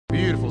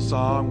Beautiful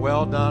song,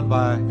 well done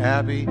by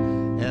Abby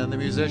and the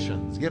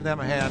musicians. Give them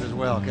a hand as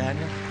well, can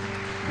you?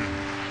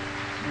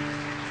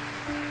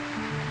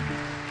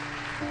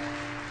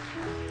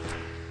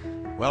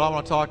 Well, I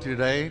want to talk to you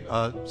today,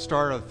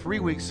 start a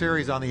 3-week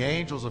series on the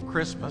angels of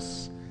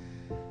Christmas.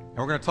 And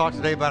we're going to talk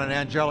today about an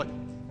angelic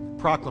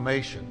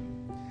proclamation.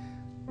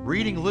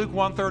 Reading Luke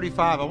 1:35,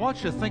 I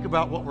want you to think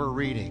about what we're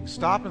reading.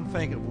 Stop and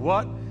think of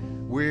what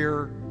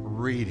we're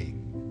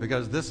reading,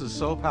 because this is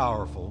so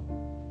powerful.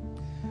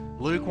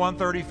 Luke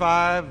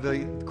 1:35,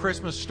 the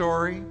Christmas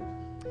story.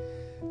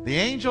 The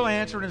angel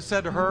answered and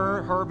said to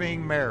her, her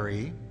being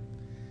Mary,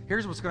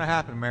 here's what's going to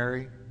happen,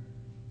 Mary.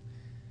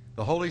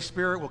 The Holy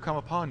Spirit will come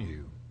upon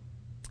you,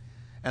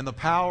 and the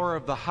power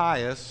of the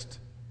highest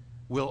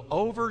will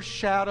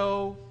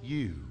overshadow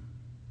you.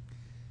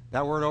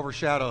 That word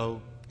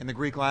overshadow in the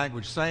Greek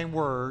language, same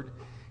word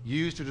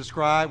used to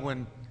describe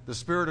when the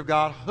Spirit of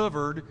God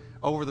hovered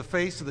over the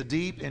face of the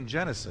deep in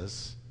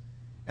Genesis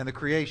and the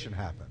creation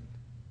happened.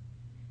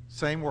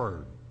 Same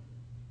word.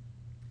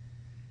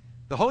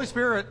 The Holy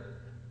Spirit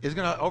is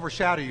going to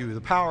overshadow you,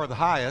 the power of the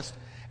highest,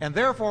 and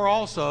therefore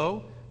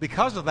also,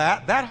 because of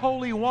that, that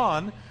Holy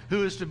One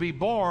who is to be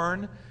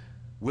born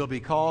will be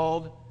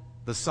called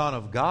the Son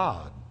of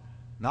God.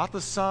 Not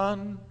the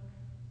son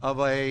of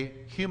a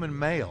human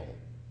male,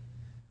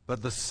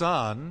 but the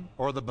Son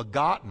or the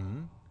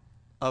begotten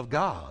of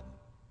God.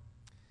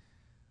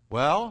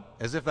 Well,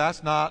 as if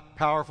that's not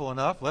powerful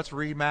enough, let's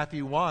read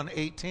Matthew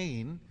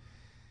 1:18.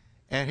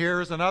 And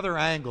here's another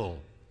angle.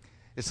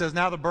 It says,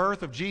 now the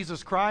birth of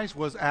Jesus Christ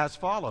was as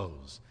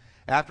follows.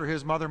 After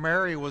his mother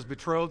Mary was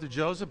betrothed to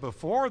Joseph,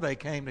 before they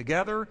came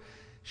together,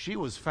 she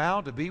was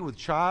found to be with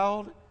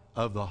child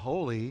of the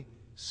Holy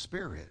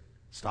Spirit.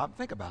 Stop and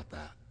think about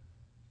that.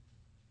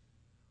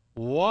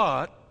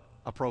 What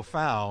a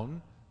profound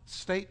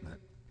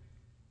statement.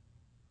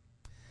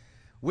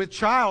 With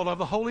child of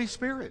the Holy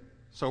Spirit.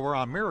 So we're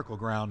on miracle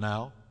ground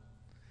now.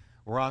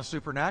 We're on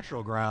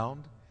supernatural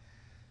ground.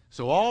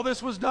 So all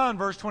this was done,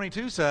 verse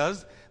 22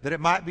 says, that it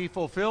might be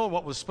fulfilled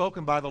what was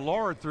spoken by the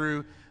Lord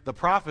through the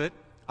prophet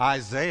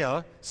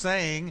Isaiah,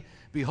 saying,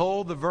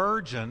 behold, the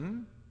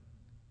virgin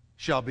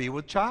shall be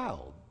with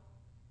child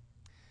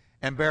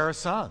and bear a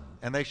son,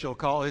 and they shall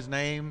call his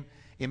name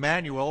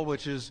Emmanuel,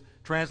 which is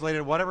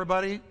translated, what,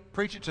 everybody?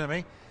 Preach it to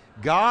me.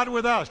 God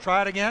with us.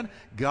 Try it again.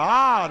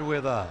 God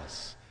with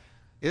us.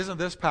 Isn't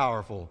this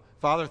powerful?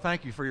 Father,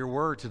 thank you for your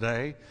word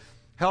today.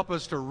 Help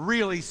us to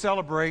really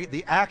celebrate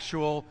the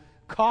actual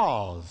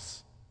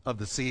cause of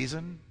the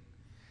season.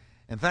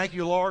 And thank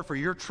you, Lord, for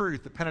your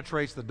truth that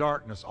penetrates the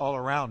darkness all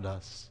around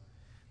us.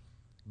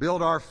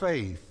 Build our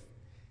faith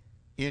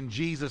in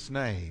Jesus'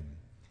 name.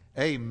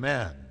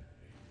 Amen.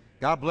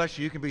 God bless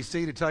you. You can be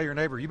seated. Tell your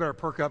neighbor, you better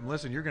perk up and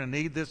listen. You're going to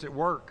need this at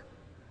work.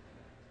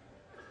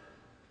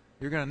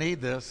 You're going to need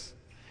this.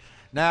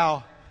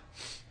 Now,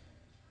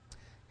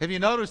 have you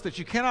noticed that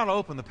you cannot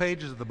open the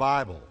pages of the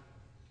Bible?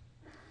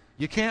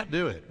 You can't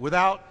do it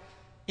without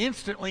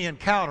instantly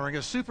encountering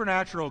a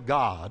supernatural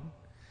God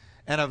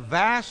and a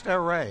vast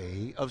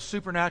array of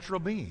supernatural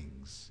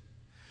beings.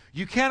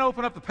 You can't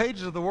open up the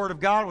pages of the Word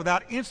of God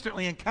without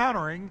instantly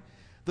encountering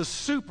the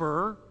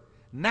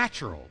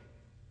supernatural.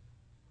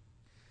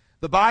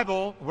 The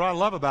Bible, what I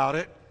love about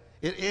it,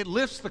 it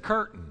lifts the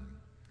curtain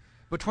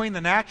between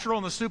the natural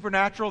and the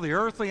supernatural, the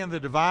earthly and the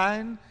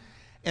divine,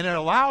 and it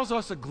allows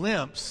us a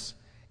glimpse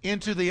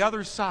into the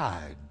other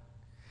side,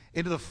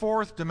 into the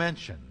fourth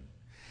dimension,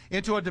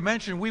 into a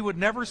dimension we would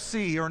never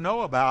see or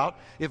know about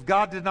if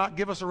God did not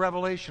give us a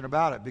revelation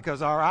about it,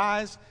 because our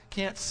eyes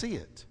can't see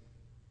it.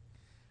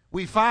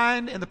 We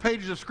find in the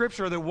pages of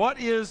Scripture that what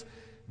is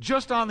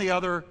just on the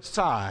other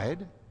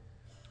side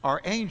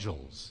are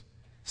angels,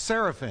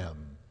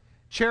 seraphim,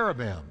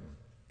 cherubim,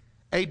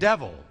 a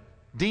devil,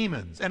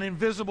 demons, an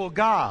invisible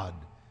God,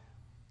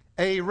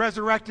 a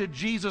resurrected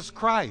Jesus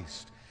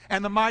Christ,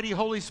 and the mighty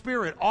Holy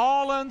Spirit,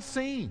 all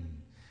unseen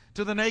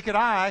to the naked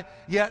eye,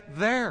 yet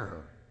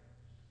there.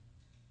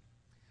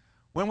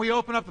 When we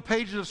open up the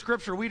pages of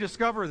Scripture, we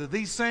discover that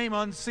these same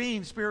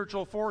unseen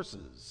spiritual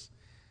forces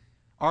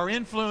are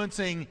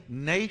influencing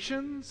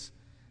nations,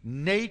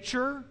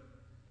 nature,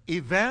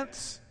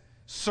 events,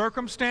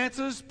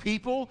 circumstances,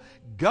 people,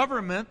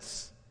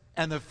 governments,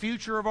 and the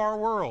future of our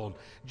world.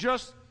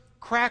 Just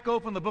crack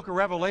open the book of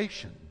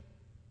Revelation,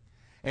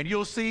 and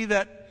you'll see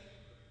that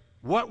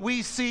what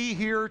we see,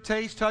 hear,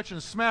 taste, touch,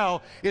 and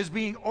smell is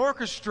being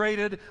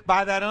orchestrated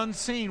by that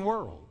unseen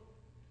world.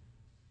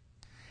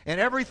 And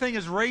everything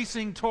is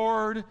racing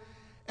toward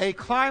a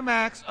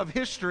climax of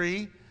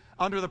history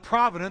under the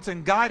providence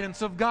and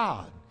guidance of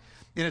God.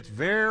 And it's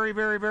very,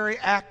 very, very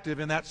active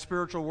in that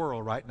spiritual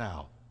world right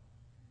now.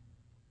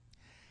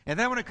 And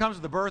then when it comes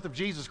to the birth of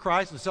Jesus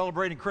Christ and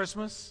celebrating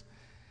Christmas,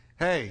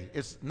 hey,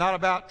 it's not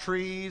about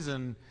trees,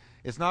 and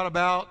it's not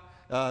about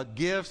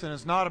gifts, and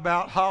it's not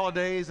about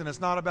holidays, and it's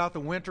not about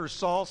the winter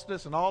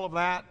solstice and all of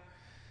that.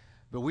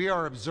 But we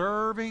are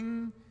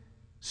observing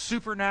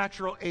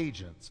supernatural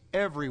agents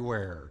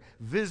everywhere,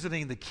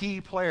 visiting the key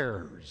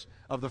players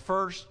of the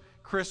first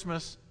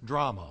Christmas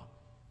drama.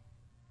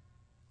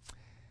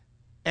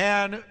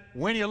 And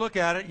when you look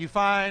at it, you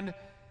find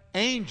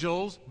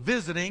angels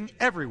visiting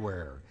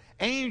everywhere.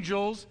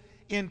 Angels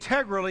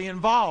integrally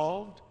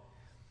involved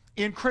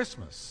in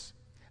Christmas.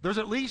 There's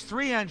at least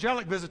 3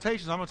 angelic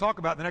visitations I'm going to talk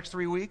about in the next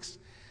 3 weeks.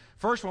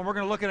 First one, we're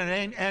going to look at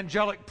an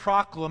angelic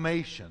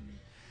proclamation.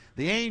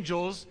 The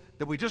angels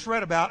that we just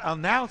read about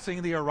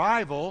announcing the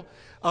arrival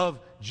of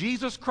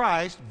Jesus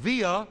Christ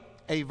via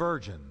a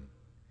virgin.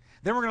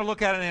 Then we're going to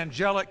look at an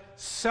angelic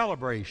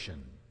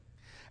celebration.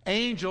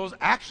 Angels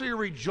actually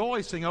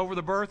rejoicing over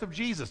the birth of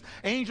Jesus.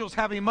 Angels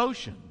have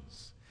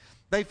emotions.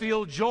 They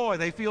feel joy,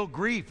 they feel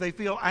grief, they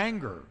feel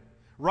anger,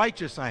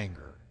 righteous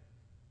anger.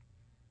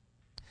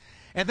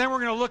 And then we're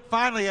going to look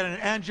finally at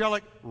an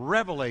angelic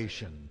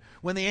revelation,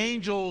 when the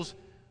angels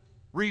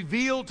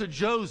revealed to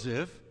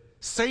Joseph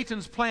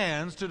Satan's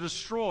plans to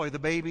destroy the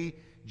baby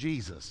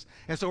Jesus.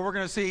 And so we're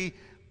going to see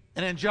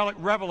an angelic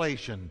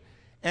revelation.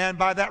 And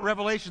by that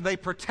revelation, they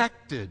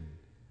protected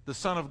the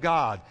Son of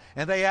God.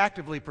 And they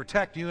actively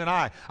protect you and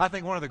I. I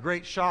think one of the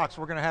great shocks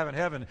we're going to have in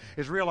heaven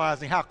is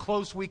realizing how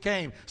close we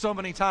came so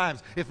many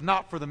times, if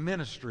not for the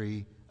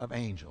ministry of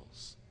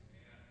angels.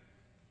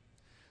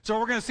 So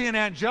we're going to see an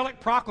angelic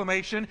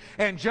proclamation,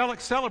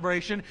 angelic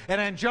celebration, and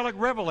angelic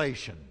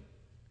revelation.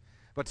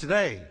 But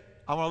today,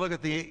 I want to look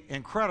at the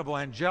incredible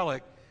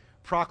angelic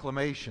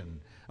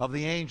proclamation of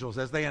the angels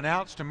as they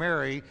announced to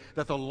Mary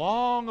that the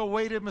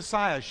long-awaited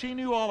Messiah, she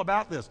knew all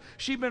about this.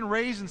 She'd been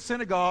raised in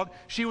synagogue.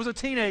 She was a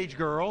teenage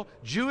girl,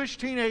 Jewish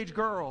teenage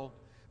girl,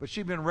 but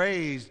she'd been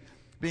raised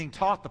being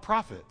taught the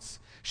prophets.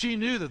 She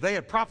knew that they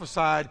had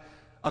prophesied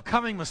a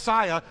coming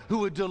Messiah who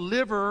would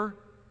deliver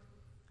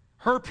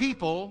her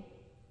people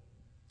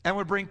and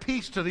would bring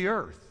peace to the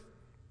earth.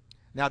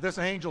 Now, this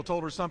angel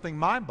told her something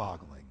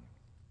mind-boggling.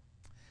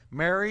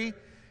 Mary,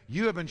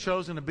 you have been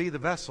chosen to be the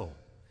vessel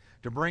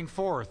to bring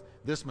forth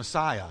this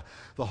Messiah.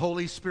 The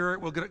Holy Spirit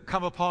will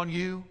come upon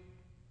you,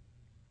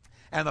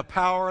 and the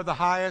power of the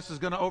highest is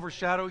going to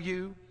overshadow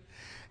you.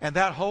 And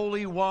that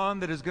Holy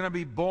One that is going to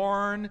be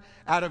born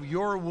out of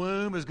your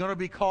womb is going to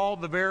be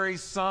called the very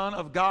Son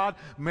of God.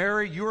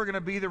 Mary, you are going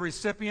to be the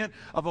recipient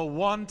of a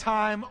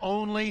one-time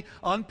only,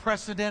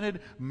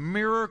 unprecedented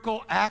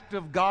miracle act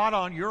of God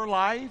on your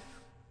life.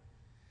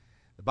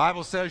 The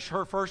Bible says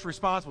her first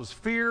response was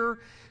fear.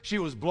 She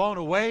was blown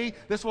away.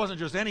 This wasn't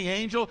just any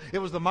angel. It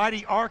was the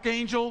mighty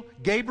archangel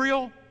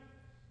Gabriel.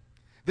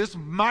 This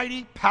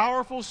mighty,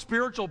 powerful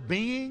spiritual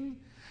being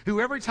who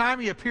every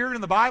time he appeared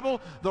in the Bible,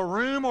 the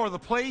room or the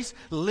place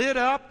lit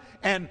up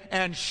and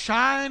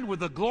shined with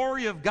the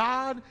glory of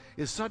God,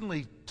 is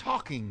suddenly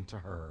talking to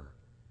her.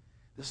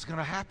 This is going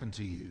to happen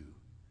to you.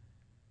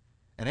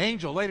 An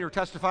angel later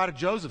testified to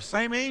Joseph.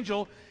 Same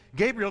angel,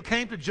 Gabriel,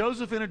 came to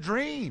Joseph in a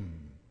dream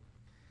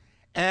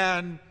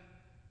and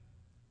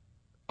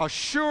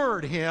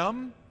assured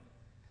him,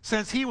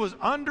 since he was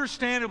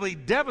understandably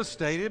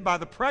devastated by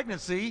the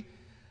pregnancy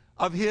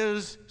of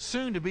his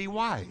soon-to-be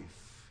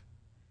wife.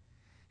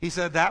 He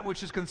said, that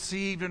which is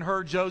conceived in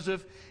her,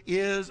 Joseph,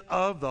 is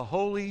of the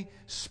Holy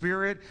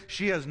Spirit.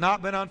 She has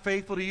not been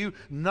unfaithful to you.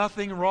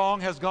 Nothing wrong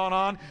has gone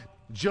on.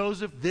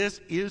 Joseph, this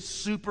is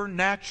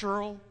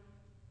supernatural.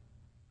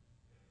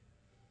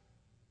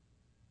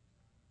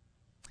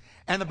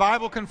 And the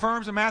Bible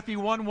confirms in Matthew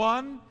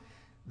 1:1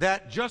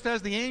 that just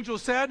as the angel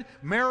said,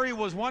 Mary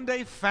was one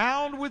day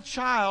found with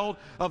child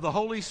of the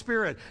Holy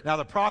Spirit. Now,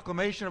 the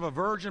proclamation of a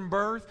virgin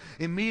birth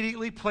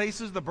immediately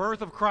places the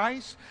birth of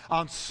Christ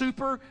on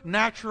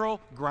supernatural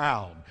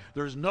ground.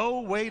 There's no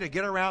way to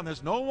get around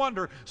this. No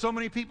wonder so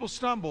many people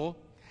stumble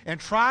and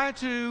try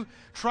to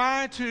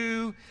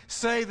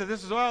say that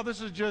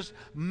this is just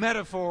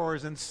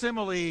metaphors and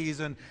similes,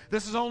 and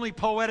this is only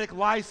poetic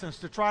license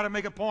to try to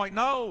make a point.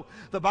 No,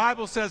 the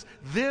Bible says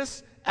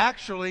this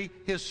actually,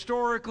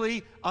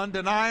 historically,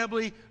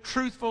 undeniably,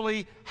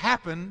 truthfully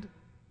happened.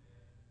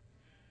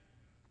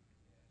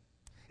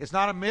 It's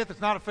not a myth,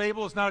 it's not a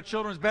fable, it's not a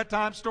children's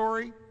bedtime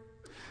story.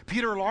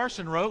 Peter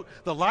Larson wrote,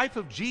 the life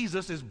of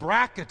Jesus is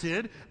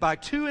bracketed by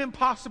 2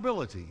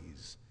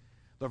 impossibilities: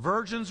 the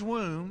virgin's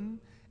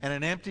womb and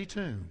an empty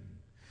tomb.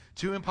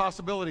 2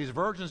 impossibilities.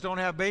 Virgins don't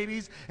have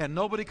babies, and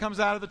nobody comes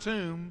out of the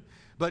tomb,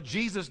 but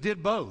Jesus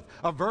did both.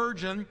 A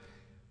virgin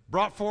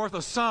brought forth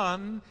a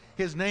son.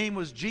 His name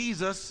was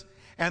Jesus.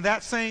 And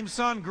that same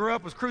son grew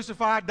up, was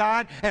crucified,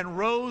 died, and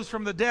rose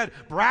from the dead.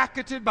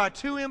 Bracketed by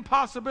 2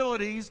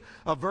 impossibilities,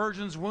 a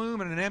virgin's womb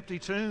and an empty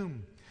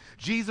tomb.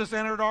 Jesus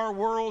entered our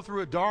world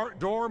through a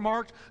door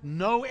marked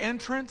no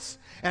entrance,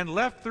 and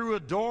left through a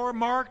door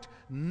marked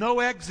no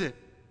exit.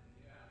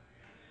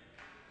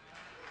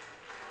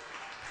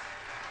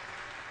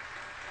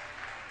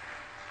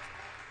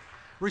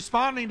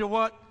 Responding to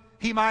what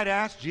he might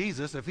ask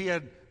Jesus if he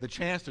had the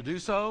chance to do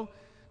so,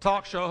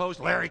 talk show host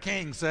Larry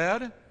King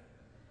said,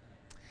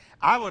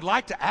 I would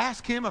like to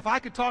ask him, if I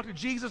could talk to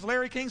Jesus,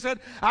 Larry King said,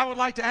 I would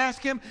like to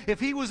ask him if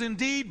he was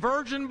indeed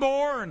virgin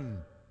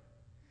born.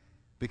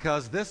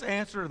 Because this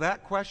answer to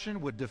that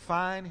question would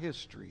define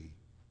history.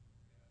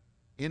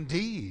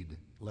 Indeed,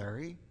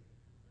 Larry,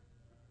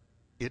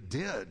 it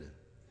did.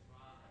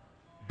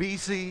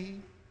 BC,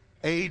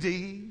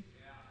 AD,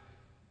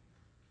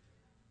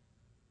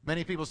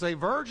 Many people say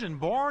virgin,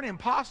 born,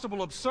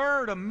 impossible,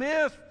 absurd, a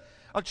myth,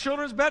 a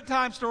children's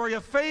bedtime story,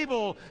 a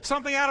fable,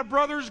 something out of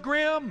Brothers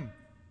Grimm.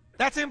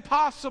 That's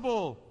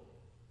impossible.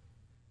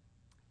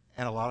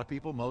 And a lot of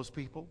people, most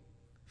people,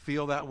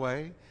 feel that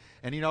way.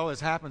 And you know, as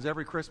happens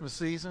every Christmas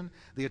season,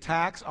 the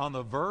attacks on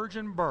the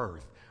virgin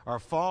birth are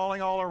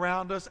falling all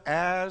around us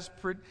as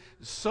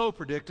so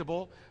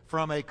predictable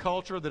from a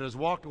culture that has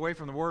walked away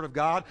from the Word of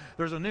God.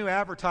 There's a new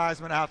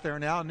advertisement out there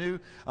now,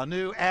 a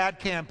new ad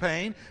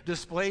campaign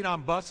displayed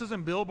on buses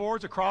and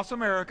billboards across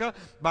America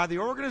by the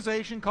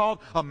organization called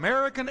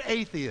American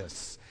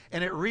Atheists.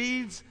 And it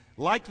reads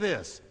like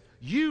this: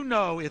 you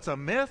know it's a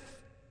myth.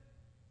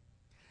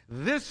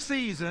 This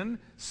season,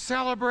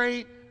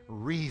 celebrate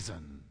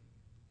reason.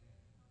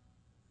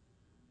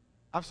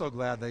 I'm so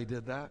glad they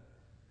did that.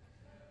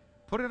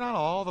 Put it on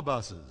all the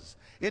buses.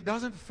 It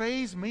doesn't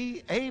faze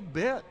me a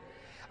bit.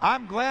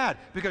 I'm glad,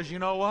 because you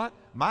know what?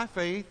 My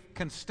faith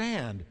can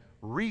stand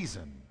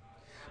reason.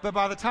 But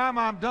by the time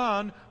I'm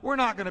done, we're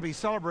not going to be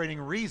celebrating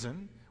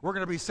reason. We're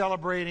going to be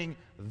celebrating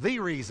the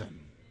reason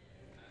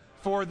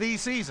for the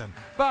season.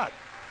 But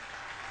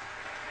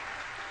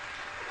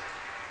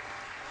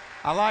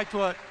I liked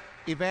what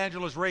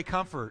Evangelist Ray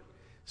Comfort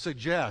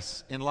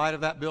suggests in light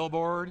of that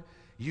billboard.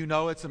 You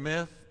know it's a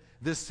myth.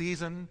 This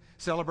season,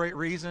 celebrate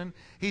reason.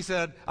 He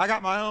said, I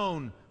got my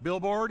own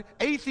billboard,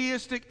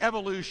 atheistic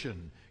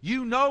evolution.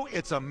 You know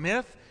it's a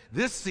myth.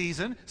 This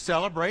season,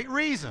 celebrate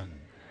reason.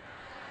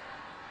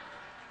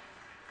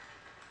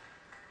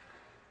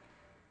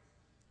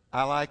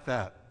 I like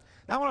that.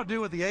 Now I want to do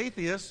what the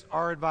atheists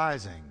are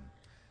advising.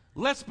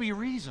 Let's be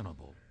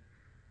reasonable.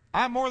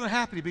 I'm more than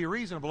happy to be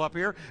reasonable up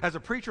here as a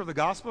preacher of the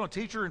gospel, a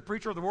teacher and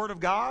preacher of the Word of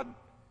God.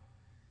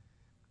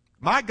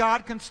 My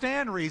God can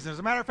stand reason. As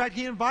a matter of fact,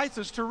 He invites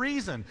us to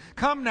reason.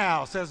 Come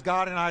now, says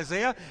God in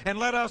Isaiah, and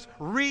let us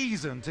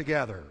reason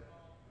together.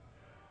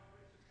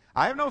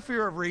 I have no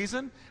fear of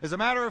reason. As a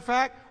matter of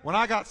fact, when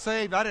I got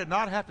saved, I did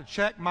not have to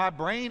check my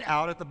brain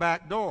out at the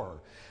back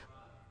door.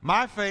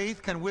 My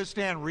faith can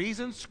withstand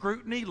reason,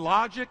 scrutiny,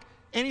 logic,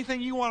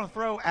 anything you want to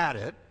throw at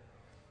it.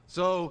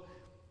 So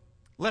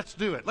let's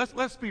do it.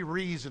 Let's be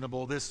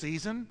reasonable this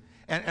season.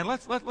 And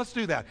let's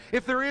do that.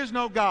 If there is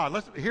no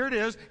God, here it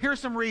is. Here's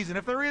some reason.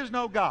 If there is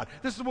no God,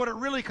 this is what it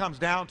really comes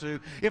down to.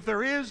 If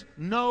there is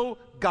no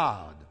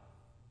God,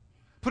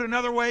 put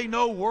another way,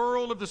 no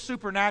world of the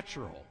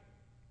supernatural.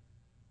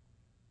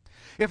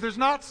 If there's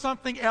not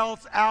something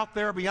else out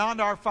there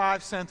beyond our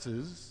five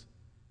senses,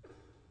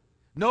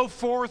 no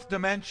fourth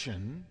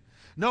dimension,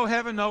 no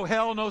heaven, no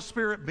hell, no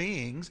spirit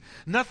beings,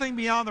 nothing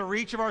beyond the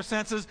reach of our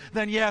senses,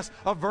 then yes,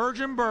 a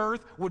virgin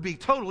birth would be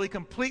totally,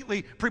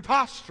 completely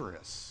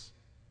preposterous.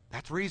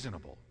 That's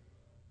reasonable.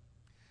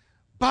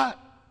 But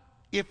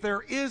if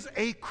there is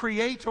a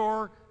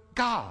creator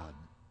God,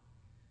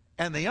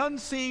 and the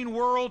unseen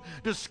world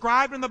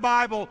described in the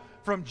Bible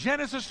from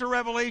Genesis to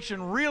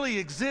Revelation really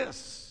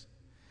exists,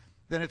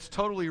 then it's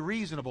totally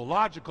reasonable,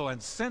 logical,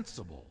 and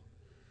sensible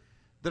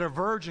that a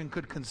virgin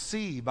could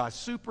conceive by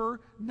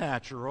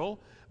supernatural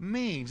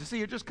means. You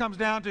see, it just comes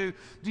down to,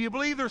 do you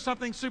believe there's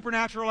something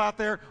supernatural out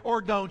there,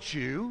 or don't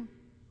you?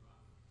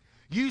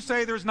 You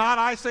say there's not,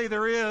 I say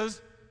there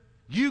is.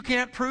 You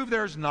can't prove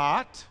there's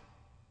not.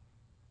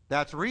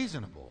 That's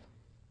reasonable.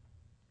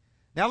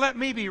 Now let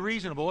me be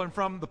reasonable, and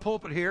from the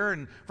pulpit here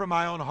and from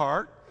my own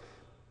heart,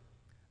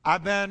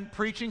 I've been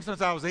preaching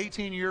since I was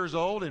 18 years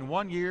old. In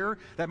 1 year,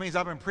 that means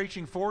I've been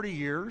preaching 40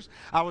 years.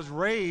 I was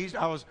raised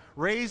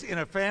in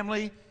a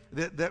family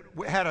that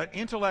had an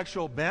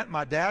intellectual bent.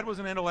 My dad was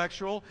an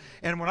intellectual,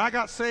 and when I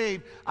got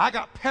saved, I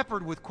got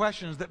peppered with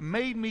questions that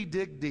made me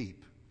dig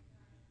deep.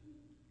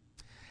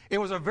 It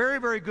was a very,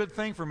 very good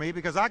thing for me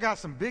because I got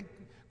some big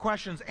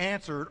questions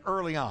answered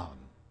early on.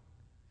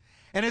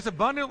 And it's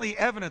abundantly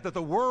evident that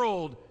the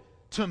world,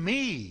 to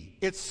me,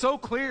 it's so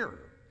clear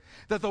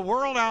that the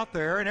world out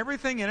there and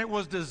everything in it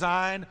was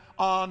designed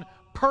on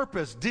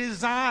purpose.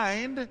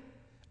 Designed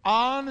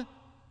on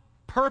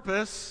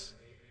purpose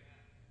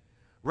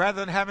rather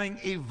than having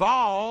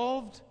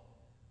evolved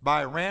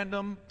by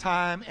random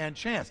time and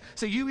chance.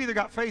 See, you either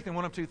got faith in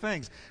one of two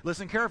things.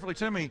 Listen carefully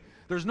to me.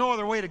 There's no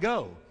other way to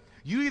go.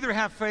 You either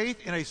have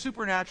faith in a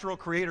supernatural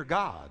creator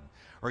God,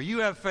 or you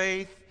have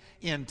faith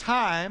in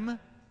time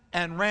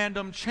and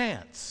random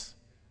chance.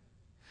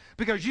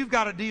 Because you've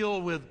got to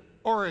deal with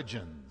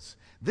origins.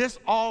 This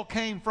all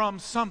came from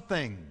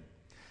something.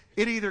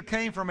 It either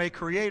came from a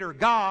creator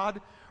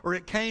God, or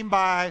it came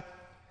by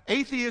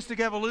atheistic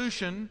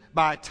evolution,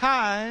 by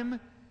time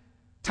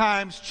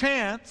times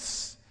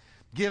chance.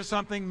 Give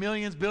something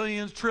millions,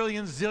 billions,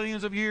 trillions,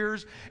 zillions of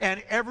years,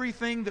 and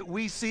everything that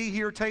we see,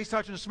 hear, taste,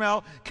 touch, and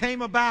smell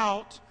came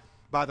about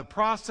by the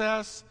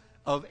process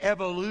of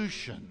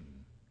evolution.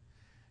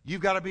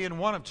 You've got to be in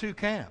one of two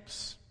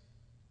camps.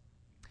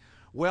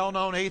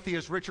 Well-known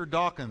atheist Richard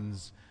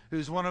Dawkins,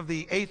 who's one of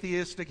the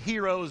atheistic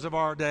heroes of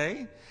our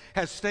day,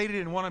 has stated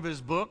in one of his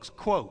books,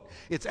 quote,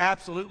 "It's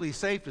absolutely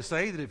safe to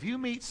say that if you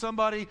meet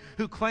somebody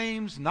who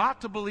claims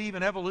not to believe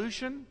in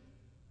evolution,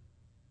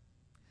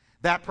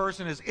 that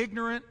person is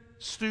ignorant,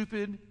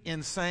 stupid,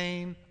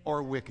 insane,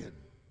 or wicked.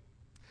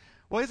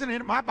 Well, isn't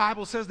it? My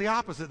Bible says the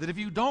opposite, that if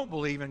you don't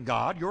believe in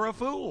God, you're a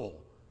fool.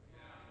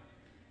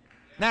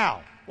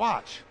 Now,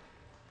 watch.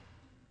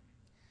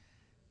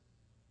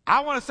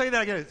 I want to say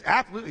that again. It's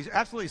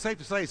absolutely safe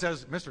to say,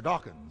 says Mr.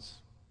 Dawkins.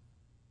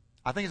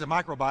 I think he's a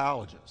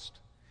microbiologist.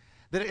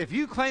 That if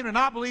you claim to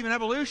not believe in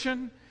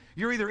evolution,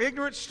 you're either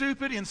ignorant,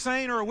 stupid,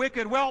 insane, or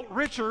wicked. Well,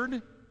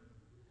 Richard,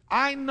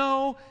 I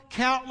know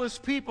countless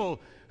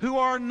people who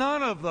are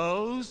none of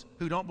those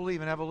who don't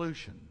believe in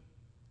evolution.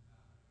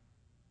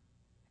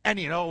 And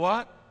you know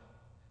what?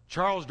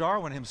 Charles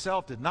Darwin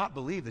himself did not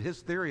believe that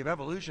his theory of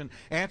evolution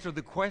answered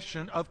the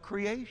question of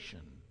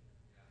creation.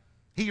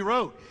 He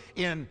wrote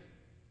in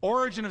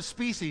Origin of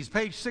Species,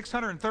 page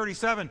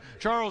 637,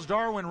 Charles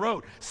Darwin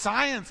wrote,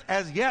 "Science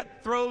as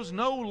yet throws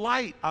no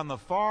light on the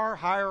far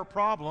higher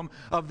problem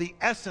of the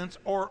essence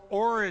or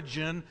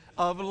origin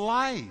of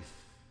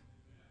life."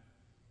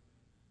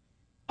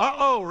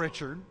 Uh-oh,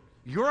 Richard,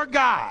 your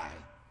guy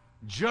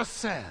just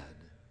said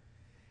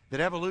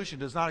that evolution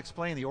does not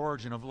explain the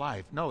origin of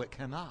life. No, it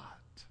cannot.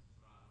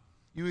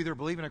 You either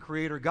believe in a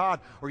creator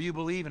God or you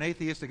believe in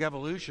atheistic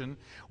evolution.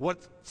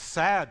 What's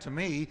sad to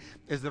me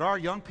is that our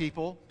young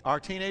people, our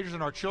teenagers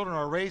and our children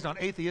are raised on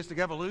atheistic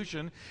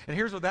evolution. And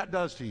here's what that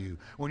does to you.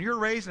 When you're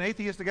raised in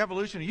atheistic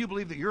evolution and you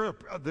believe that you're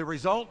the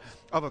result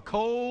of a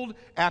cold,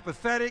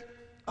 apathetic,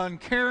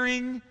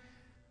 uncaring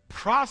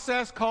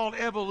process called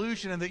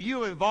evolution and that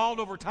you evolved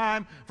over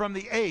time from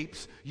the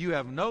apes, you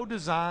have no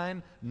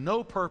design,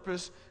 no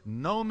purpose,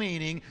 no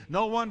meaning.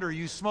 No wonder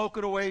you smoke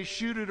it away,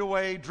 shoot it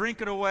away, drink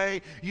it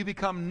away. You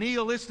become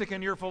nihilistic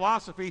in your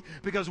philosophy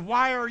because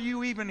why are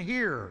you even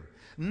here?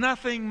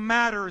 Nothing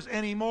matters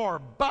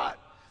anymore. But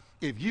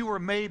if you were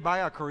made by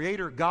a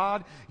creator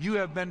God, you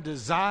have been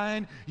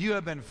designed, you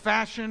have been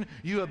fashioned,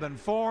 you have been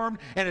formed.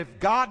 And if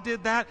God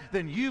did that,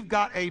 then you've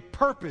got a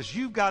purpose,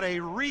 you've got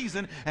a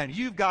reason, and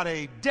you've got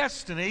a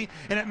destiny,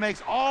 and it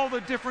makes all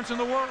the difference in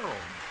the world.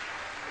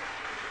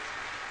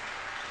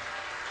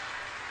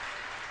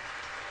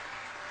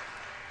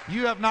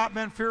 You have not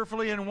been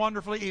fearfully and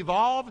wonderfully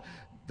evolved.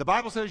 The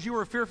Bible says you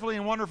were fearfully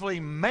and wonderfully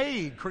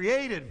made,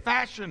 created,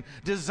 fashioned,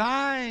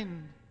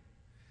 designed.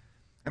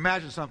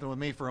 Imagine something with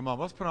me for a moment.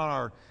 Let's put on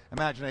our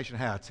imagination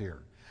hats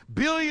here.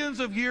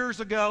 Billions of years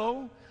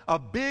ago, a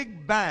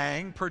big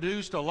bang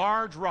produced a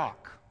large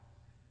rock.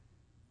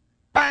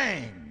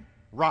 Bang!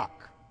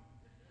 Rock.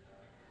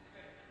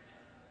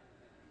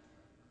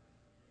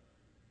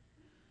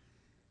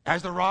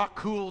 As the rock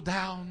cooled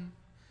down,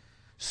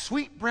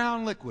 sweet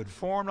brown liquid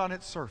formed on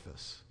its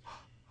surface.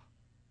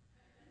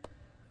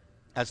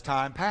 As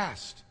time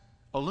passed,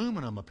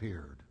 aluminum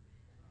appeared.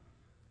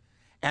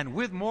 And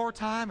with more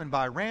time and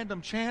by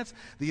random chance,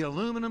 the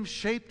aluminum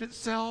shaped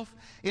itself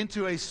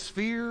into a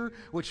sphere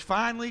which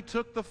finally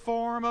took the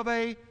form of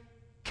a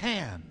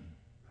can.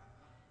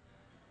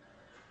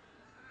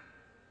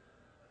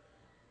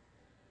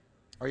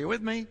 Are you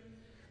with me?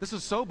 This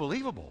is so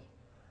believable.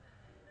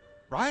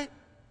 Right?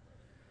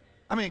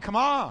 I mean, come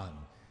on.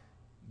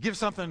 Give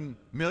something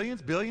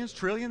millions, billions,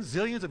 trillions,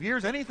 zillions of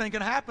years, anything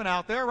can happen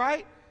out there,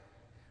 right?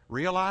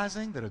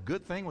 Realizing that a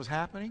good thing was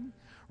happening,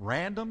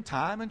 random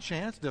time and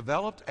chance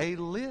developed a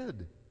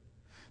lid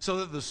so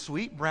that the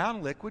sweet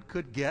brown liquid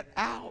could get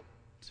out.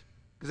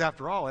 Because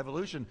after all,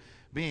 evolution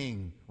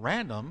being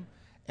random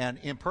and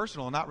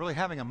impersonal and not really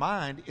having a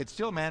mind, it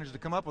still managed to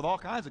come up with all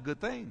kinds of good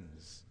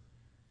things.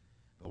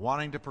 But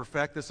wanting to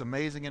perfect this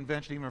amazing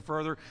invention even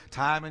further,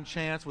 time and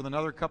chance with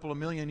another couple of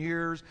million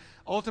years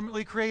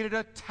ultimately created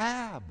a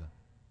tab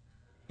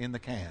in the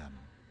can.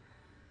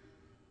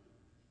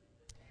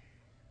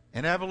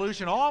 And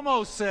evolution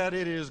almost said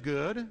it is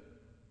good.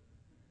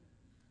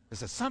 It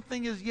said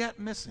something is yet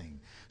missing.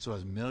 So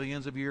as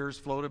millions of years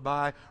floated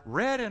by,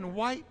 red and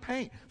white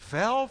paint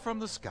fell from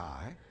the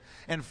sky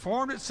and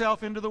formed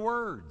itself into the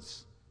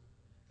words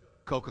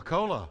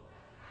Coca-Cola,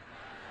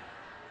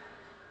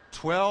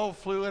 12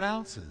 fluid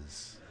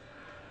ounces.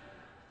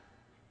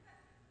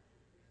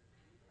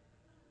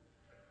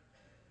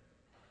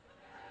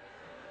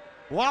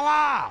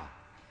 Voila!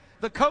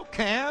 The Coke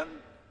can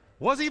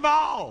was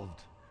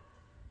evolved.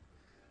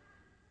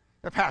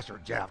 Pastor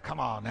Jeff, come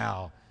on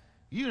now.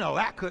 You know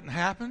that couldn't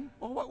happen.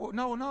 Well,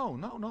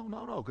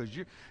 no. Because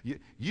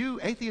you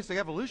atheistic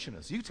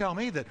evolutionists, you tell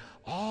me that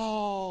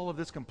all of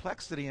this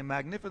complexity and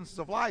magnificence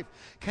of life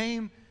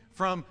came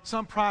from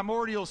some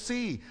primordial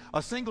sea.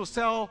 A single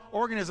cell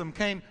organism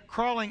came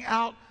crawling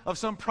out of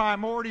some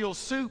primordial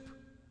soup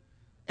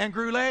and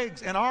grew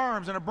legs and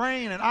arms and a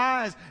brain and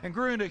eyes and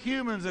grew into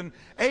humans and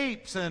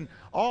apes and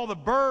all the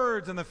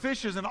birds and the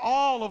fishes and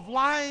all of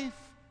life.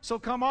 So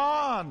come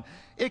on.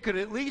 It could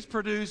at least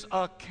produce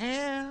a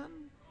can.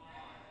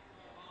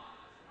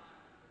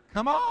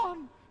 Come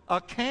on.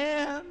 A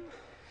can.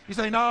 You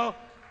say, no,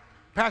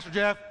 Pastor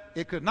Jeff,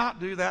 it could not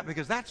do that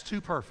because that's too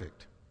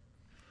perfect.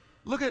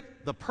 Look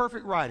at the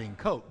perfect writing,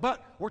 Coke.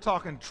 But we're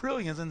talking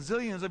trillions and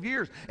zillions of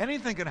years.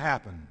 Anything can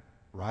happen,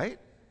 right?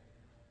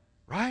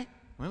 Right?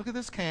 I mean, look at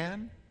this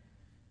can.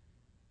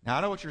 Now,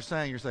 I know what you're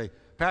saying. You're saying,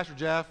 Pastor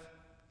Jeff,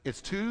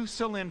 It's too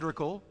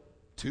cylindrical,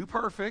 too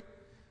perfect.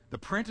 The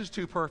print is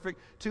too perfect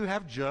to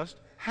have just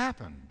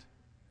happened.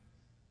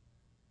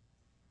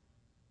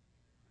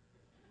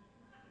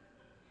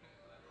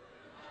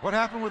 What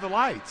happened with the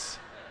lights?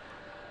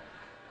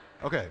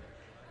 Okay.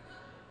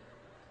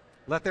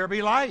 Let there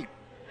be light.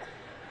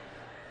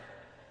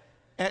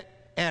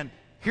 And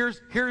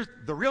here's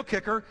the real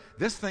kicker.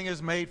 This thing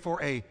is made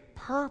for a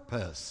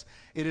purpose.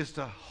 It is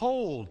to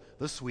hold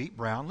the sweet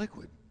brown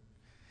liquid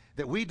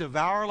that we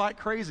devour like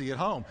crazy at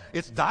home.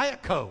 It's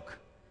Diet Coke.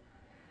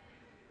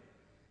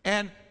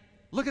 And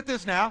look at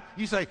this now.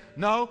 You say,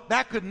 no,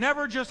 that could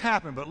never just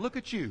happen. But look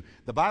at you.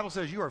 The Bible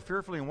says you are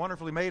fearfully and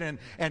wonderfully made,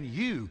 and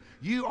you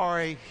are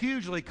a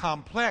hugely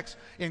complex,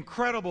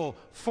 incredible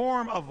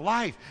form of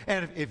life.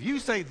 And if you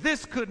say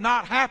this could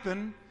not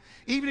happen,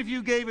 even if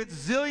you gave it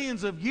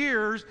zillions of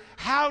years,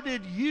 how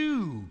did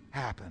you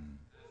happen?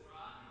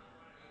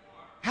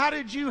 How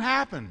did you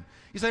happen?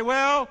 You say,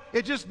 well,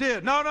 it just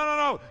did.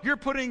 No. You're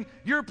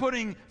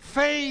putting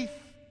faith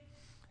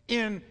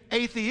in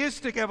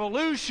atheistic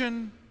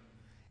evolution,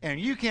 and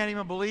you can't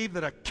even believe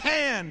that a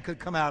can could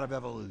come out of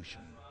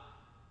evolution.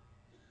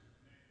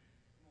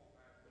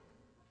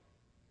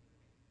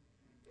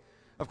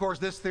 Of course,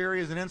 this theory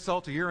is an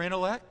insult to your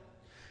intellect.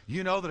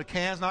 You know that a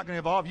can's not going to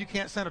evolve. You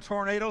can't send a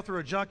tornado through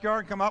a junkyard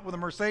and come up with a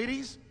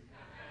Mercedes.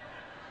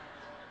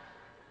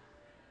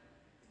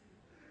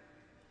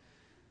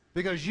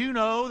 Because you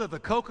know that the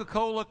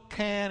Coca-Cola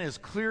can is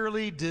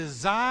clearly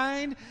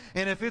designed,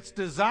 and if it's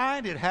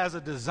designed, it has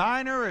a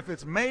designer. If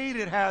it's made,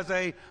 it has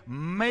a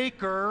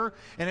maker,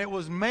 and it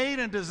was made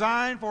and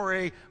designed for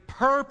a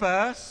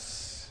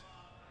purpose.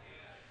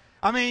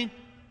 I mean,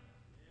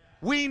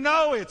 we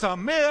know it's a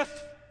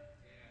myth.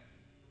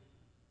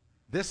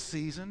 This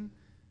season,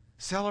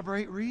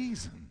 celebrate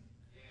reason.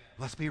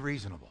 Let's be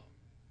reasonable.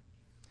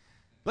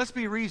 Let's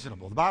be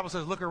reasonable. The Bible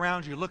says, look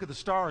around you, look at the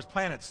stars,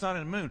 planets, sun,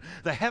 and moon.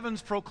 The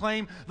heavens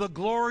proclaim the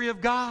glory of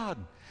God.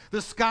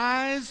 The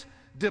skies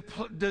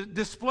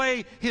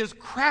display His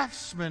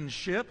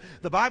craftsmanship.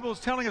 The Bible is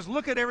telling us,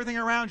 look at everything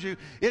around you.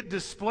 It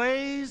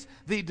displays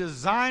the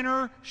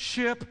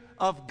designership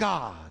of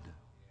God.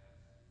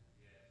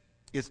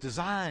 It's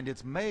designed,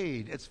 it's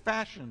made, it's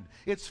fashioned,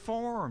 it's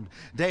formed.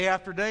 Day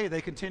after day,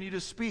 they continue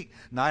to speak.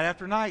 Night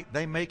after night,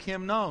 they make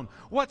Him known.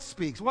 What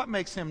speaks? What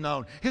makes Him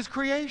known? His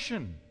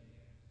creation.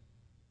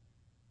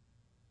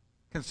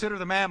 Consider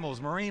the mammals,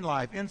 marine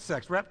life,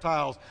 insects,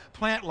 reptiles,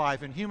 plant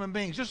life, and human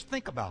beings. Just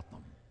think about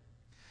them.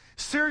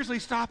 Seriously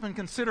stop and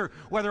consider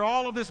whether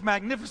all of this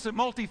magnificent,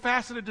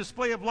 multifaceted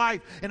display of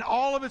life and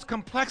all of its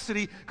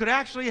complexity could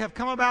actually have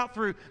come about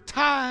through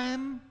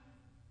time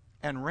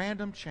and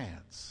random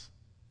chance.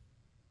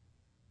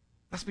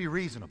 Let's be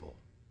reasonable.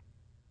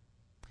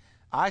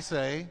 I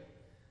say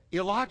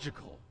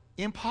illogical,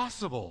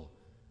 impossible,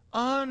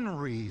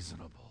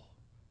 unreasonable.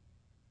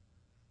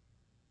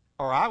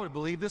 Or I would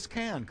believe this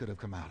can could have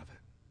come out of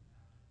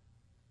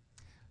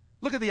it.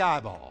 Look at the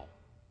eyeball.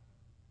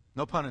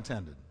 No pun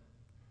intended.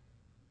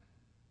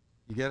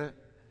 You get it?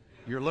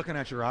 You're looking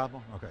at your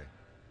eyeball? Okay.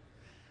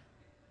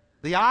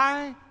 The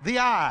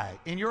eye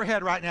in your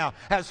head right now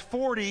has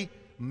 40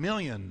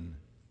 million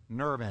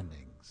nerve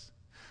endings.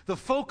 The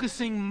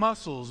focusing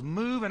muscles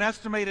move an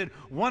estimated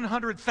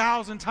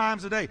 100,000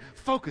 times a day.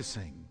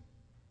 Focusing.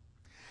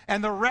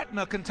 And the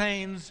retina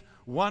contains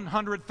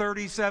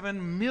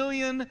 137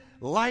 million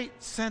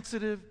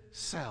light-sensitive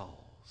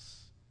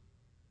cells.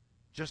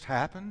 Just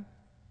happen?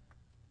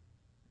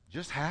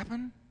 Just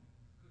happen?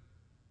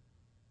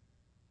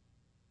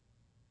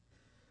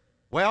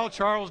 Well,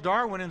 Charles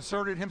Darwin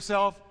inserted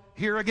himself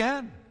here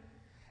again.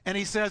 And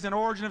he says in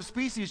Origin of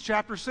Species,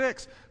 chapter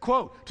 6,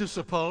 quote, to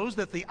suppose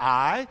that the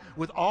eye,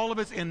 with all of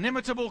its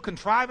inimitable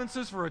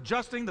contrivances for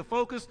adjusting the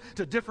focus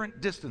to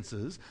different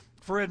distances,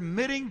 for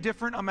admitting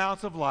different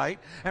amounts of light,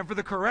 and for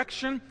the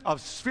correction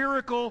of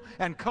spherical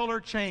and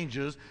color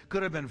changes,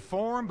 could have been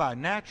formed by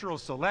natural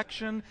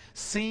selection,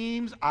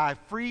 seems, I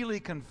freely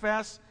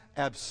confess,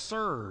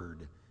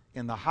 absurd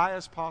in the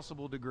highest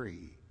possible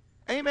degree.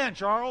 Amen,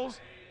 Charles.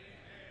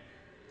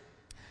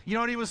 You know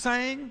what he was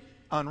saying?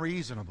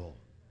 Unreasonable.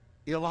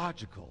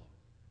 Illogical.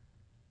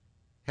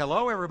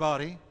 Hello,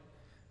 everybody.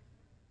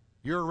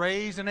 You're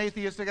raised in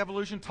atheistic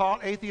evolution,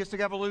 taught atheistic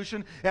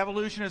evolution.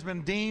 Evolution has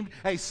been deemed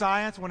a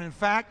science when in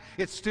fact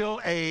it's still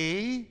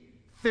a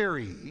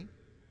theory.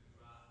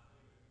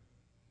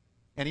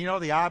 And you know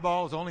the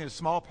eyeball is only a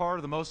small part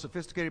of the most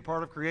sophisticated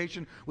part of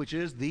creation, which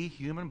is the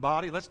human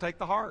body. Let's take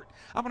the heart.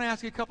 I'm going to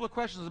ask you a couple of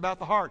questions about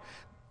the heart.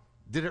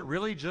 Did it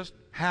really just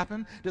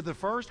happen? Did the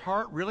first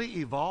heart really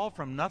evolve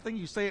from nothing?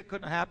 You say it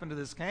couldn't happen to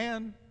this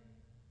can.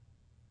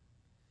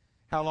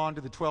 How long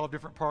did the 12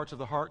 different parts of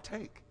the heart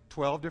take?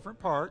 12 different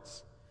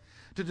parts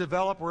to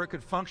develop where it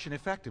could function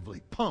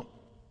effectively. Pump.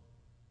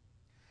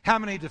 How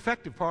many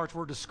defective parts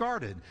were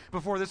discarded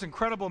before this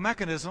incredible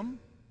mechanism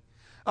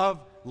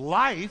of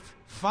life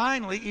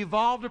finally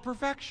evolved to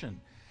perfection?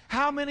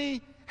 How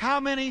many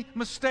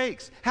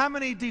mistakes? How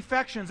many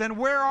defections? And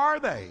where are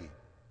they?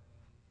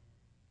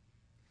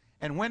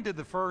 And when did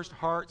the first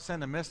heart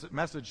send a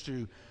message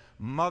to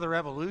Mother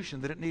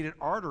Evolution that it needed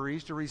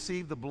arteries to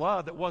receive the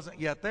blood that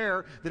wasn't yet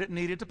there that it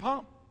needed to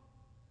pump.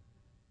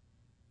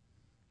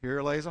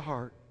 Here lays a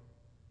heart.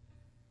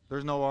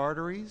 There's no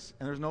arteries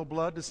and there's no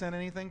blood to send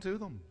anything to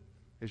them.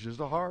 It's just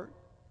a heart.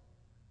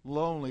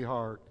 Lonely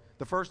heart.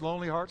 The first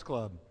Lonely Hearts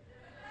Club.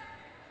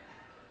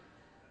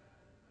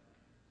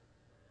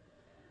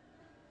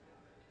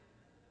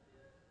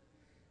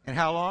 And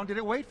how long did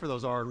it wait for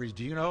those arteries?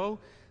 Do you know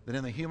that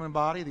in the human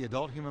body, the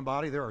adult human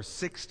body, there are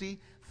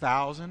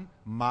 60,000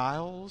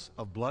 miles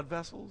of blood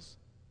vessels?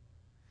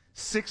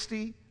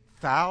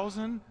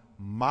 60,000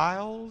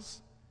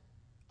 miles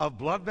of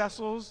blood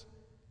vessels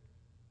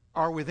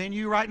are within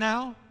you right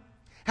now?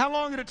 How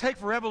long did it take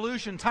for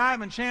evolution,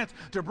 time, and chance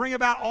to bring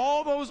about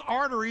all those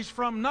arteries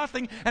from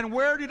nothing? And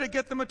where did it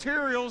get the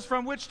materials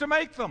from which to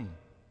make them?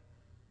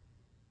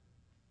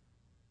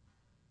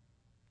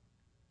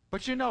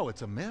 But you know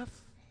it's a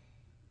myth.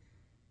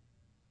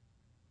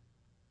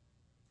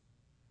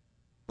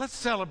 Let's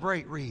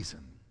celebrate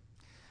reason.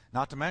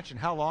 Not to mention,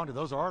 how long do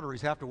those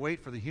arteries have to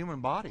wait for the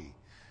human body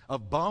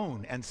of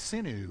bone and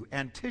sinew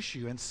and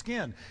tissue and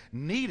skin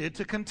needed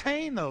to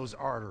contain those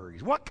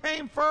arteries? What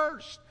came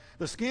first?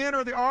 The skin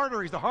or the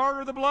arteries, the heart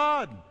or the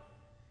blood?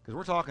 Because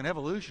we're talking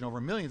evolution over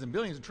millions and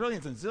billions and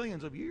trillions and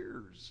zillions of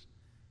years.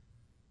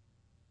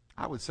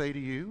 I would say to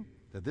you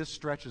that this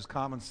stretches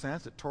common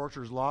sense, it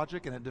tortures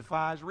logic, and it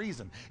defies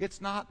reason.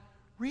 It's not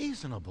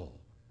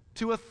reasonable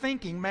to a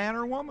thinking man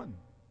or woman.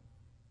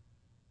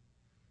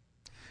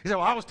 He said,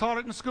 well, I was taught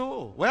it in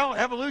school. Well,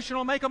 evolution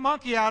will make a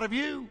monkey out of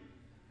you.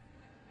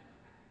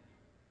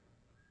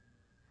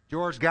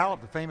 George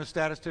Gallup, the famous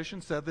statistician,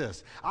 said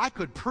this: I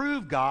could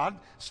prove God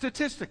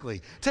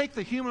statistically. Take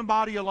the human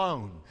body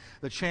alone.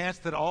 The chance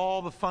that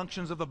all the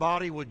functions of the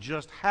body would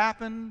just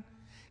happen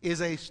is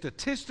a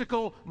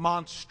statistical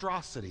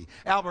monstrosity.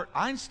 Albert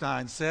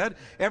Einstein said,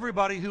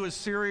 everybody who is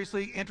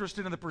seriously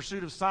interested in the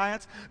pursuit of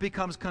science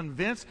becomes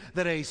convinced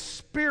that a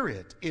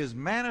spirit is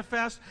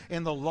manifest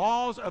in the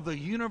laws of the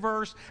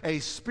universe, a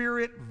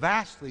spirit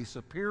vastly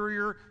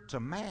superior to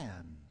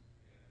man.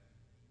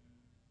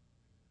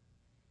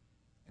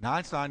 And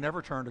Einstein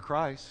never turned to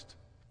Christ.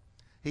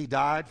 He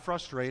died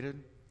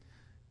frustrated.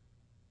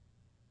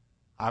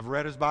 I've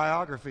read his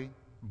biography.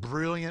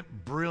 Brilliant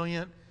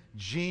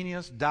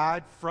genius,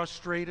 died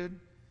frustrated.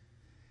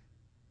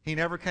 He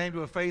never came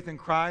to a faith in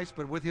Christ,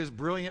 but with his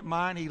brilliant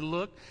mind, he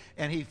looked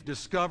and he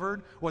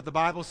discovered what the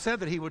Bible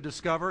said that he would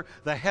discover.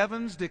 The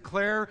heavens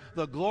declare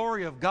the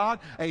glory of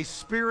God. A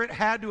spirit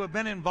had to have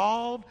been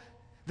involved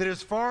that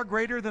is far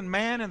greater than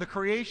man and the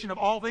creation of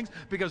all things,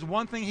 because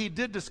one thing he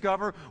did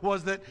discover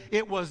was that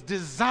it was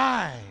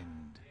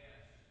designed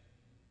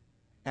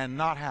and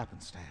not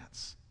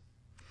happenstance.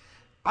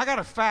 I got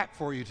a fact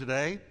for you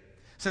today.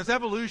 Since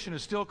evolution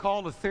is still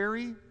called a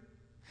theory,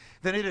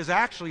 then it is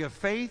actually a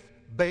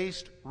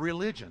faith-based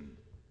religion.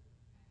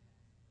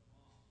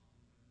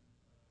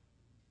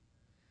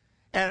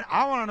 And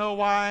I want to know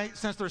why,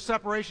 since there's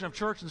separation of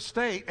church and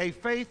state, a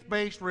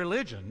faith-based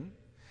religion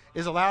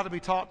is allowed to be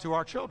taught to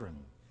our children.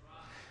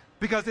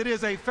 Because it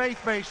is a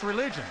faith-based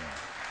religion.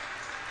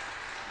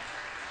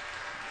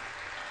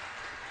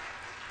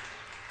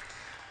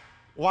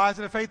 Why is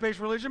it a faith-based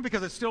religion?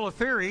 Because it's still a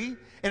theory,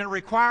 and it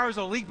requires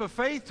a leap of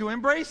faith to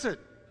embrace it.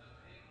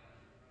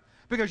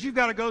 Because you've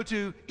got to go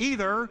to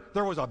either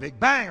there was a big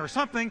bang or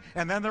something,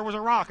 and then there was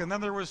a rock, and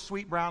then there was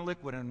sweet brown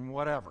liquid and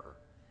whatever.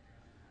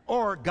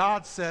 Or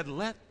God said,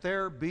 let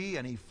there be,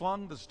 and he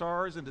flung the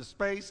stars into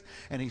space,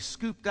 and he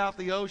scooped out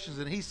the oceans,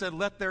 and he said,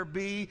 let there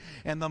be,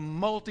 and the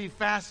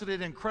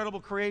multifaceted,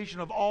 incredible creation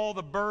of all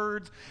the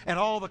birds and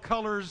all the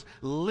colors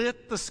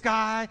lit the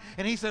sky,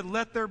 and he said,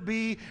 let there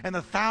be, and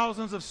the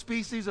thousands of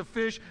species of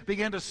fish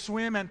began to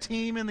swim and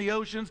teem in the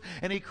oceans,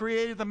 and he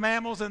created the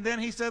mammals, and then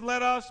he said,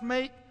 let us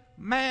make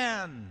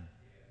man.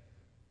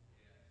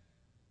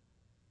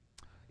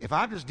 If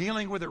I'm just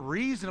dealing with it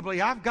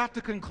reasonably, I've got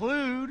to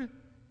conclude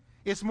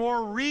it's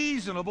more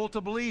reasonable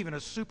to believe in a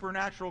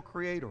supernatural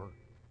creator.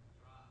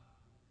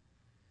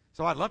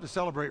 So I'd love to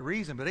celebrate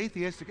reason, but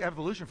atheistic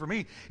evolution for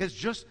me is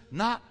just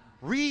not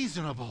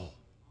reasonable.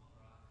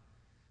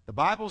 The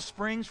Bible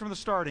springs from the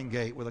starting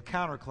gate with a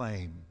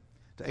counterclaim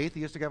to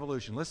atheistic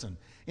evolution. Listen,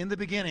 in the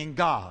beginning,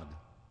 God.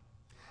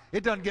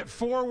 It doesn't get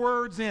 4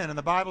 words in, and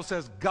the Bible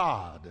says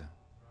God.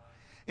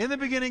 In the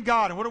beginning,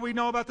 God. And what do we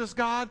know about this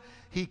God?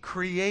 He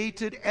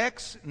created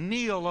ex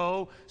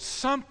nihilo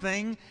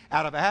something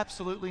out of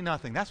absolutely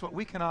nothing. That's what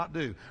we cannot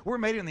do. We're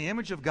made in the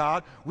image of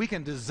God. We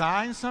can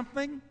design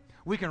something.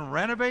 We can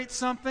renovate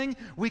something.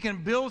 We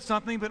can build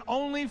something, but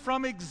only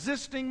from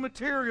existing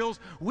materials.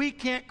 We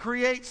can't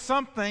create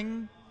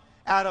something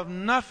out of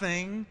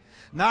nothing,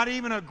 not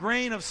even a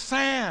grain of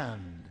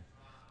sand.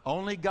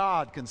 Only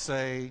God can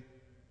say,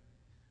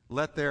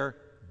 let there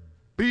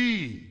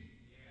be.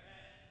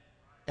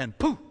 And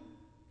poof,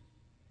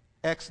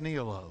 ex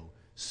nihilo,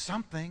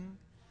 something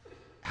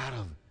out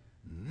of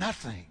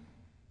nothing.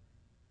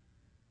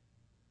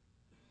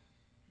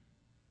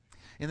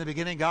 In the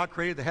beginning, God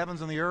created the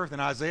heavens and the earth. In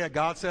Isaiah,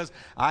 God says,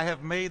 I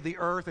have made the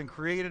earth and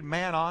created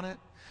man on it.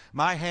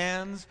 My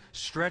hands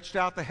stretched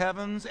out the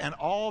heavens, and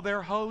all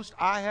their host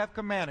I have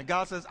commanded.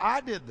 God says,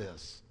 I did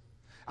this.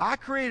 I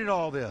created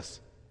all this.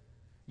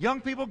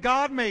 Young people,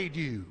 God made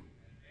you.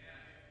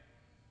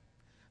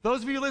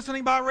 Those of you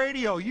listening by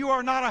radio, you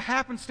are not a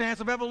happenstance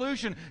of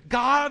evolution.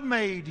 God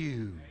made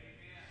you.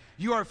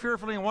 You are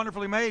fearfully and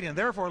wonderfully made. And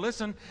therefore,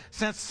 listen,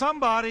 since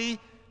somebody,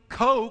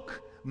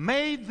 Coke,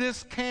 made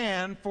this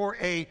can for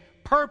a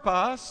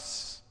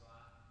purpose,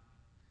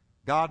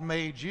 God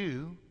made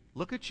you.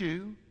 Look at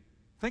you.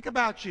 Think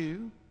about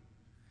you.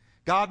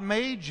 God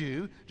made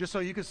you just so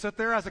you could sit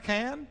there as a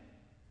can.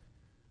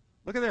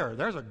 Look at there.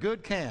 There's a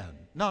good can.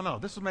 No,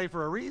 this was made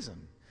for a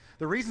reason.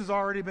 The reason's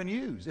already been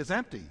used. It's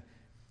empty.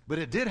 But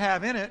it did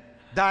have in it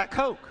Diet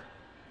Coke.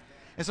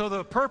 And so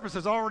the purpose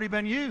has already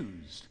been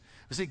used.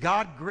 You see,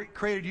 God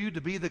created you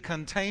to be the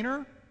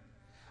container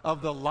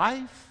of the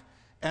life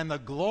and the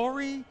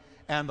glory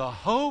and the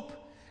hope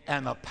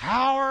and the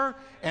power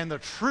and the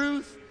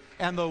truth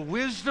and the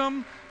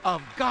wisdom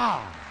of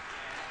God.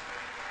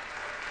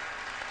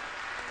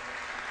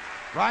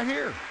 Right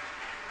here.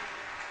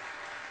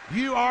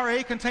 You are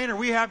a container.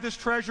 We have this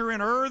treasure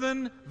in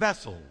earthen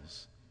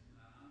vessels,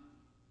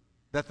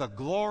 that the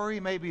glory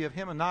may be of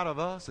him and not of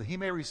us, that he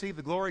may receive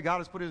the glory. God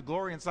has put his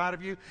glory inside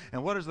of you.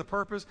 And what is the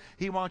purpose?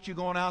 He wants you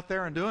going out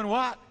there and doing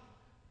what?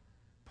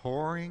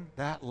 Pouring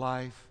that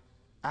life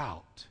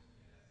out.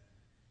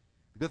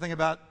 The good thing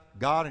about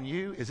God and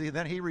you is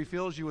then he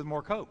refills you with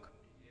more Coke.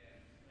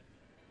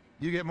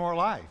 You get more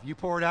life. You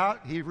pour it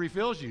out, he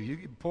refills you.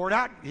 You pour it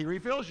out, he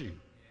refills you.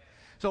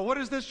 So what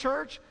is this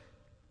church?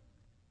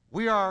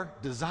 We are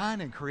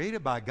designed and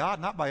created by God,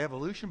 not by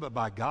evolution, but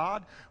by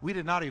God. We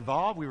did not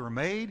evolve. We were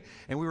made,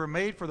 and we were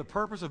made for the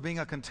purpose of being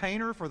a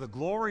container for the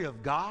glory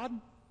of God.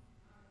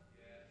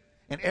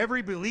 And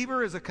every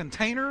believer is a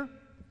container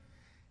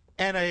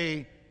and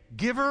a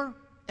giver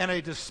and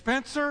a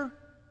dispenser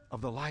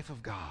of the life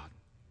of God.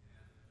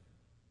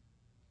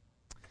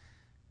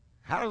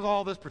 How does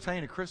all this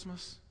pertain to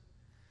Christmas?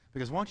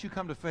 Because once you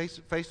come to face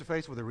to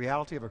face with the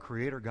reality of a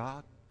creator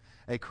God,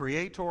 a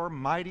creator,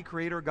 mighty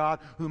creator God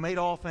who made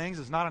all things,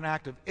 is not an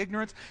act of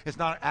ignorance. It's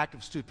not an act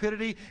of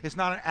stupidity. It's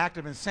not an act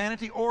of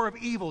insanity or of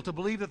evil to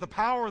believe that the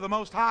power of the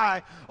Most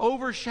High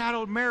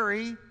overshadowed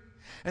Mary,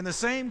 and the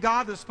same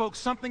God that spoke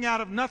something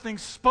out of nothing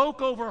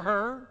spoke over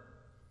her,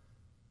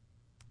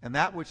 and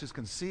that which is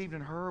conceived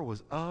in her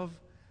was of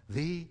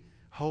the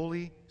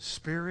Holy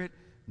Spirit.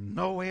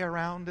 No way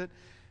around it.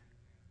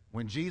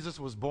 When Jesus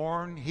was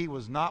born, he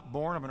was not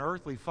born of an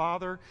earthly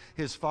father.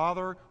 His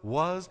father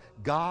was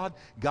God.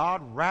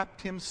 God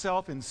wrapped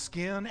himself in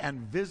skin and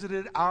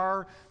visited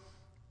our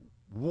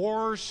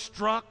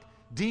war-struck,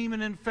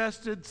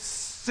 demon-infested,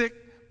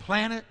 sick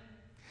planet.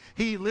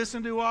 He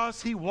listened to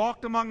us. He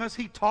walked among us.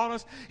 He taught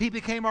us. He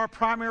became our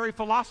primary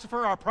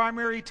philosopher, our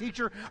primary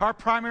teacher, our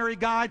primary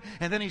guide.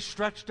 And then he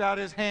stretched out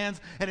his hands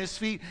and his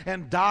feet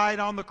and died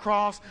on the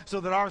cross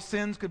so that our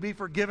sins could be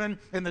forgiven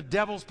and the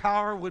devil's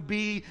power would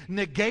be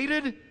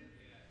negated.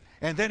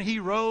 And then he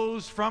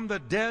rose from the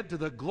dead to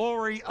the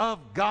glory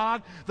of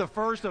God, the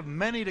first of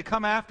many to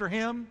come after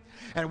him.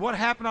 And what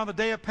happened on the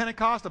day of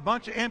Pentecost? A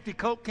bunch of empty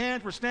Coke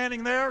cans were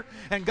standing there,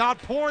 and God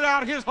poured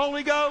out his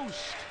Holy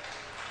Ghost.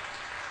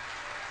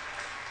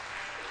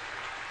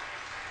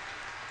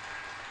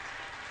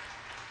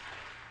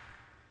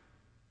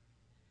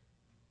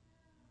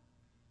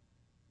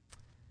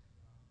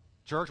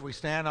 Church, we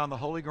stand on the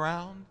holy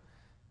ground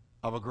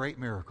of a great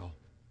miracle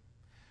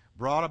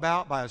brought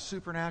about by a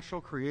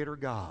supernatural creator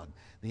God.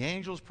 The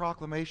angel's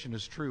proclamation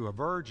is true. A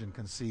virgin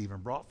conceived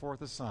and brought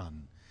forth a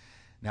son.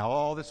 Now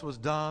all this was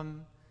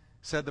done,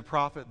 said the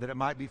prophet, that it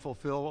might be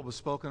fulfilled what was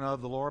spoken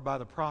of the Lord by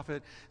the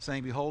prophet,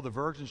 saying, Behold, the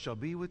virgin shall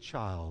be with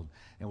child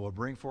and will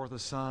bring forth a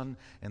son,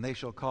 and they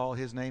shall call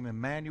his name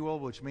Emmanuel,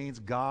 which means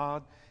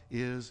God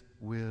is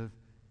with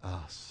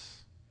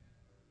us.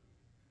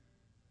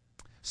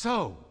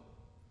 So,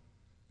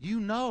 you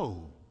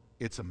know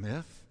it's a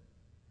myth,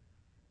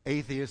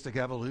 atheistic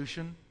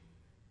evolution.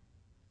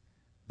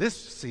 This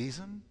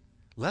season,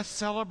 let's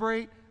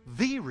celebrate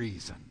the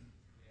reason,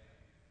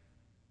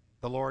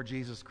 the Lord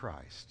Jesus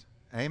Christ.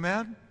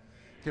 Amen?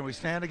 Can we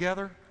stand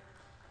together?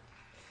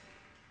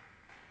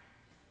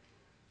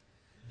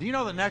 Do you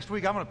know that next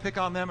week I'm going to pick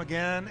on them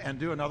again and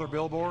do another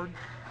billboard?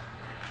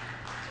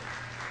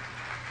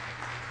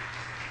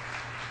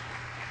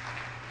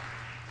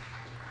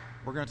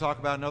 We're going to talk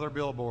about another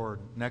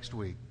billboard next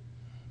week.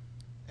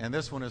 And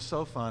this one is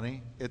so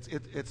funny.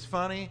 It's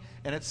funny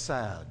and it's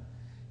sad.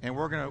 And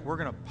we're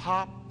going to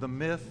pop the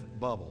myth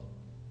bubble.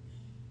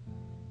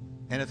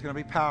 And it's going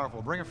to be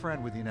powerful. Bring a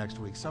friend with you next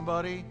week.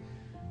 Somebody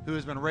who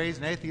has been raised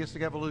in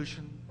atheistic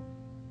evolution,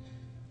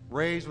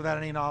 raised without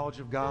any knowledge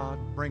of God.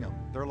 Bring them.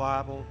 They're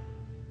liable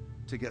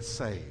to get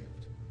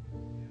saved.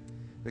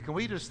 But can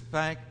we just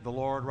thank the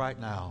Lord right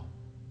now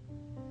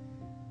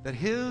that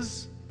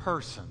his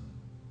person,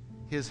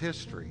 his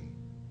history,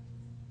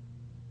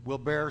 will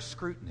bear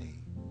scrutiny.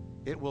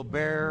 It will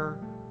bear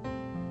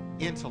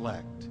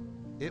intellect.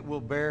 It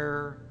will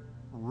bear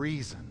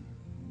reason.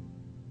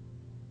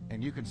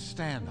 And you can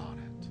stand on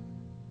it.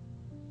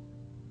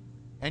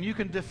 And you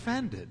can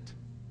defend it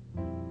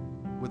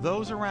with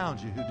those around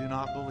you who do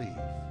not believe.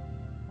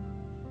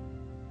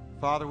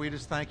 Father, we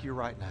just thank you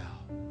right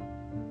now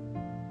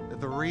that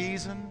the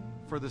reason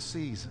for the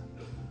season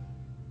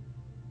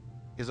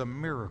is a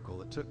miracle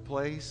that took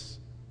place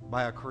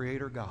by a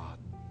Creator God.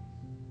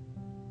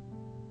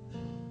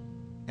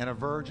 And a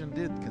virgin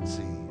did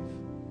conceive.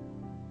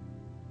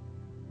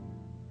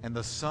 And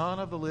the Son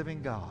of the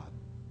living God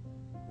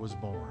was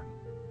born.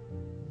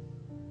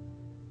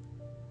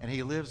 And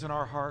He lives in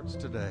our hearts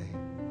today.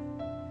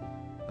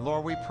 And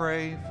Lord, we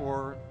pray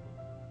for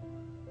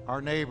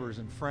our neighbors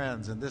and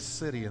friends in this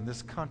city and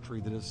this country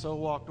that has so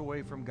walked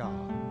away from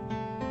God,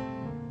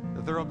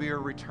 that there will be a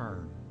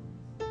return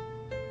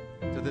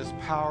to this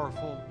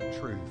powerful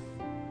truth.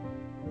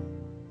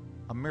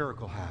 A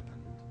miracle happened.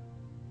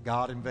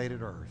 God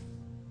invaded earth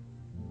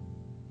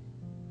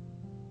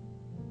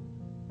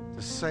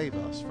to save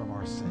us from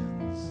our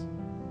sins.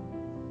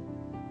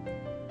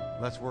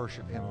 Let's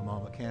worship Him a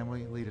moment, can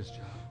we? Lead us,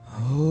 John.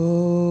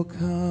 Oh,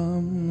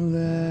 come,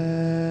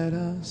 let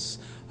us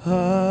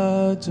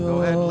adore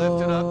Go ahead and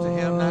lift it up to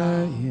Him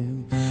now.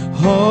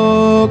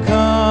 Oh,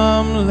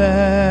 come,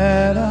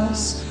 let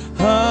us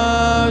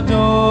adore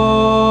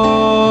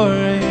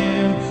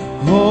Him.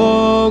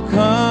 Oh,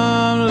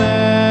 come,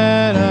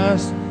 let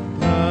us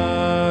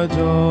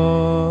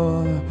adore